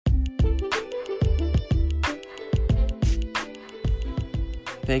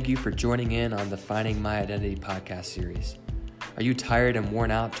Thank you for joining in on the Finding My Identity podcast series. Are you tired and worn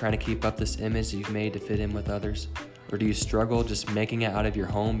out trying to keep up this image that you've made to fit in with others? Or do you struggle just making it out of your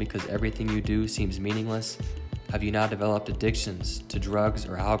home because everything you do seems meaningless? Have you now developed addictions to drugs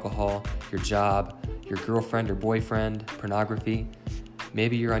or alcohol, your job, your girlfriend or boyfriend, pornography?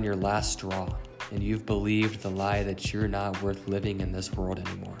 Maybe you're on your last straw and you've believed the lie that you're not worth living in this world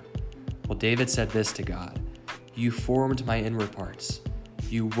anymore. Well, David said this to God: "You formed my inward parts.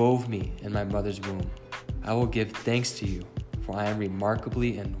 You wove me in my mother's womb. I will give thanks to you, for I am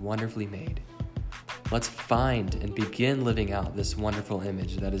remarkably and wonderfully made." Let's find and begin living out this wonderful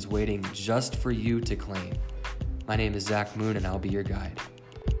image that is waiting just for you to claim. My name is Zach Moon, and I'll be your guide.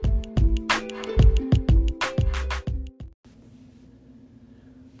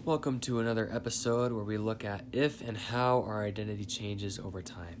 Welcome to another episode where we look at if and how our identity changes over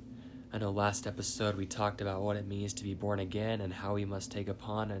time. I know last episode we talked about what it means to be born again and how we must take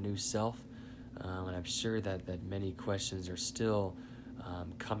upon a new self. And I'm sure that many questions are still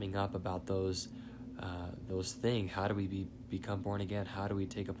coming up about those things. How do we become born again? How do we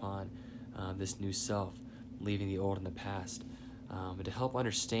take upon this new self, leaving the old in the past? And to help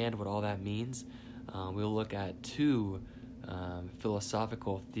understand what all that means, we'll look at two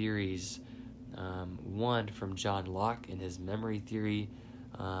philosophical theories. One from John Locke in his memory theory,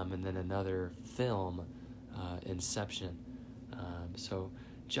 and then another film, Inception. So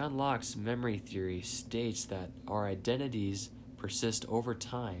John Locke's memory theory states that our identities persist over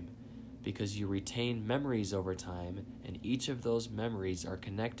time because you retain memories over time, and each of those memories are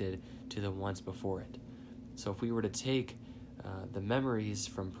connected to the ones before it. So if we were to take the memories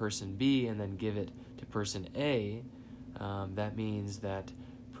from person B and then give it to person A, that means that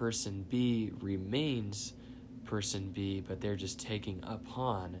person B remains person B, but they're just taking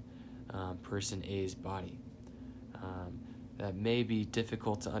upon person A's body. That may be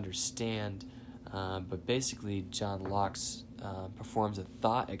difficult to understand, but basically John Locke performs a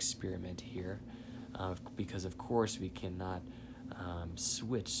thought experiment here, because of course we cannot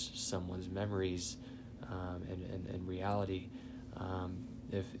switch someone's memories and reality,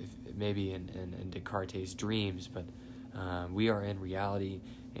 if maybe in Descartes' dreams, but we are in reality,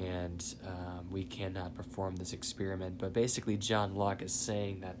 and we cannot perform this experiment. But basically John Locke is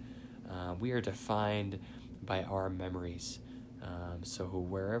saying that we are defined by our memories. So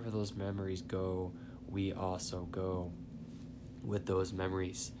wherever those memories go, we also go with those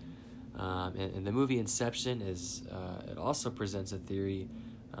memories. And the movie Inception it also presents a theory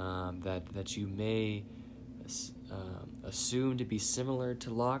that you may assume to be similar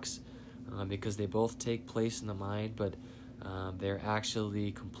to Locke's, because they both take place in the mind, but they're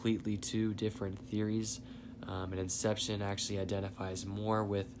actually completely two different theories. And Inception actually identifies more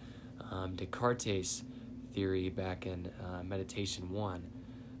with Descartes' theory back in Meditation 1.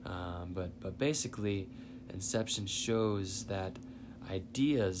 But basically, Inception shows that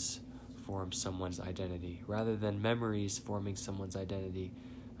ideas form someone's identity rather than memories forming someone's identity.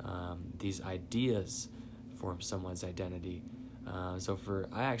 These ideas form someone's identity.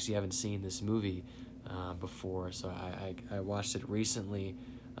 I actually haven't seen this movie before, so I watched it recently,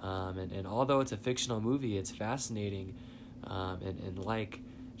 and although it's a fictional movie, it's fascinating, and like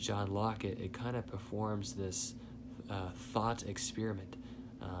John Locke, it kind of performs this thought experiment,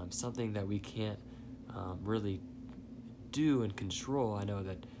 something that we can't really do and control. I know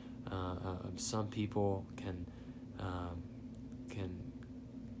that some people can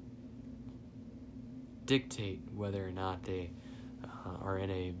dictate whether or not they are in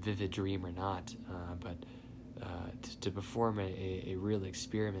a vivid dream or not, but to perform a real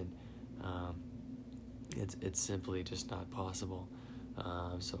experiment, it's simply just not possible.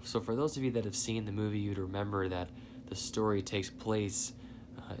 So for those of you that have seen the movie, you'd remember that the story takes place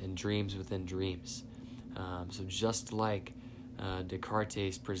in dreams within dreams. So just like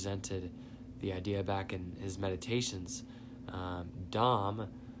Descartes presented the idea back in his meditations, Dom,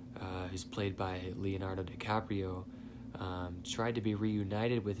 who's played by Leonardo DiCaprio, tried to be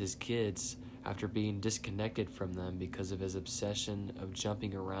reunited with his kids after being disconnected from them because of his obsession of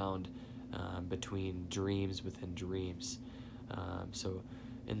jumping around between dreams within dreams. So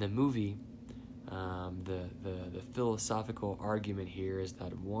in the movie, the philosophical argument here is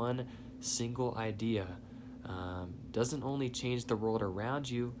that one single idea doesn't only change the world around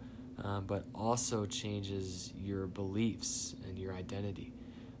you, but also changes your beliefs and your identity.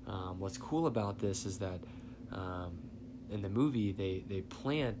 What's cool about this is that in the movie they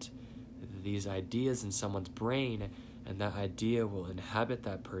plant these ideas in someone's brain, and that idea will inhabit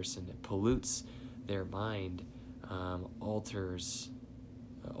that person. It pollutes their mind,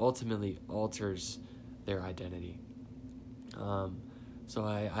 ultimately alters their identity. So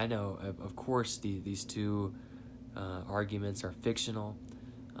I know, of course, these two arguments are fictional,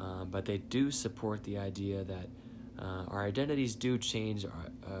 but they do support the idea that our identities do change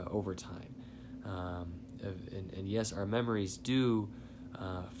over time. And yes, our memories do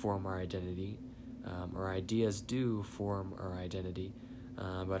form our identity. Our ideas do form our identity,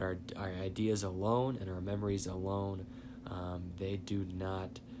 but our ideas alone and our memories alone, they do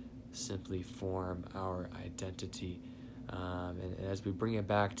not simply form our identity. And as we bring it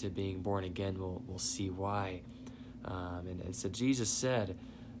back to being born again, we'll see why. And so Jesus said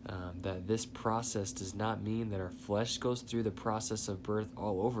that this process does not mean that our flesh goes through the process of birth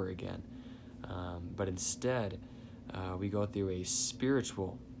all over again, but instead we go through a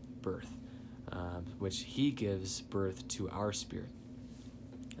spiritual birth, which he gives birth to our spirit.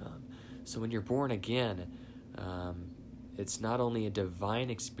 So when you're born again, it's not only a divine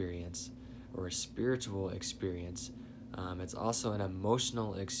experience or a spiritual experience, it's also an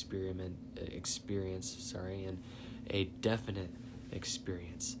emotional experience, and a definite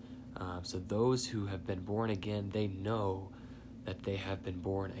experience. So those who have been born again, they know that they have been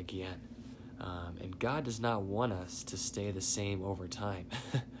born again. And God does not want us to stay the same over time.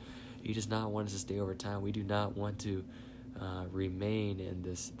 He does not want us to stay over time. We do not want to remain in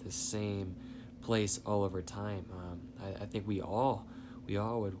this same place all over time. I think we all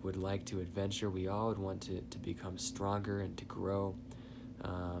would like to adventure. We all would want to become stronger and to grow.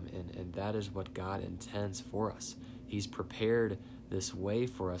 And that is what God intends for us. He's prepared this way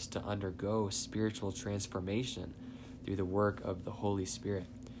for us to undergo spiritual transformation through the work of the Holy Spirit.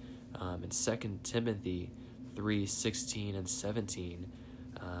 In 2 Timothy 3:16 and 17,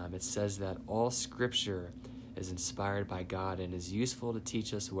 it says that all Scripture is inspired by God and is useful to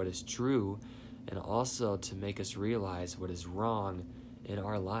teach us what is true and also to make us realize what is wrong in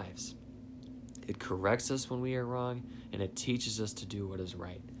our lives. It corrects us when we are wrong, and it teaches us to do what is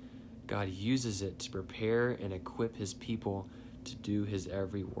right. God uses it to prepare and equip his people to do his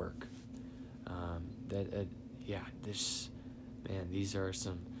every work. These are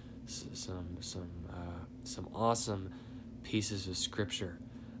some awesome pieces of Scripture,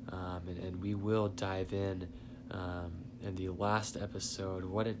 and we will dive in the last episode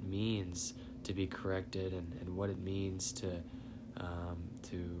what it means to be corrected and what it means to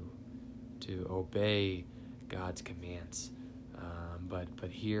obey God's commands. But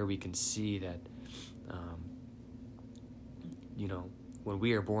here we can see that when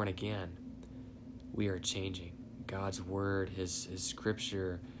we are born again, we are changing. God's word, his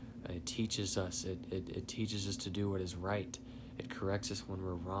Scripture, it teaches us. It teaches us to do what is right. It corrects us when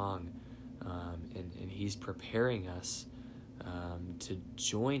we're wrong, and he's preparing us to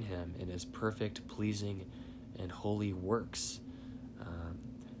join him in his perfect, pleasing, and holy works,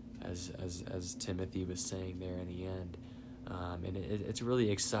 as Timothy was saying there in the end. And it's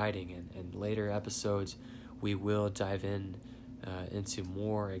really exciting. And later episodes, we will dive into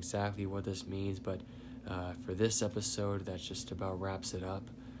more exactly what this means. But for this episode, that just about wraps it up.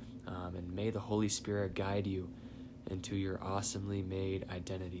 And may the Holy Spirit guide you into your awesomely made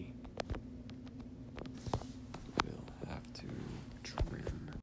identity.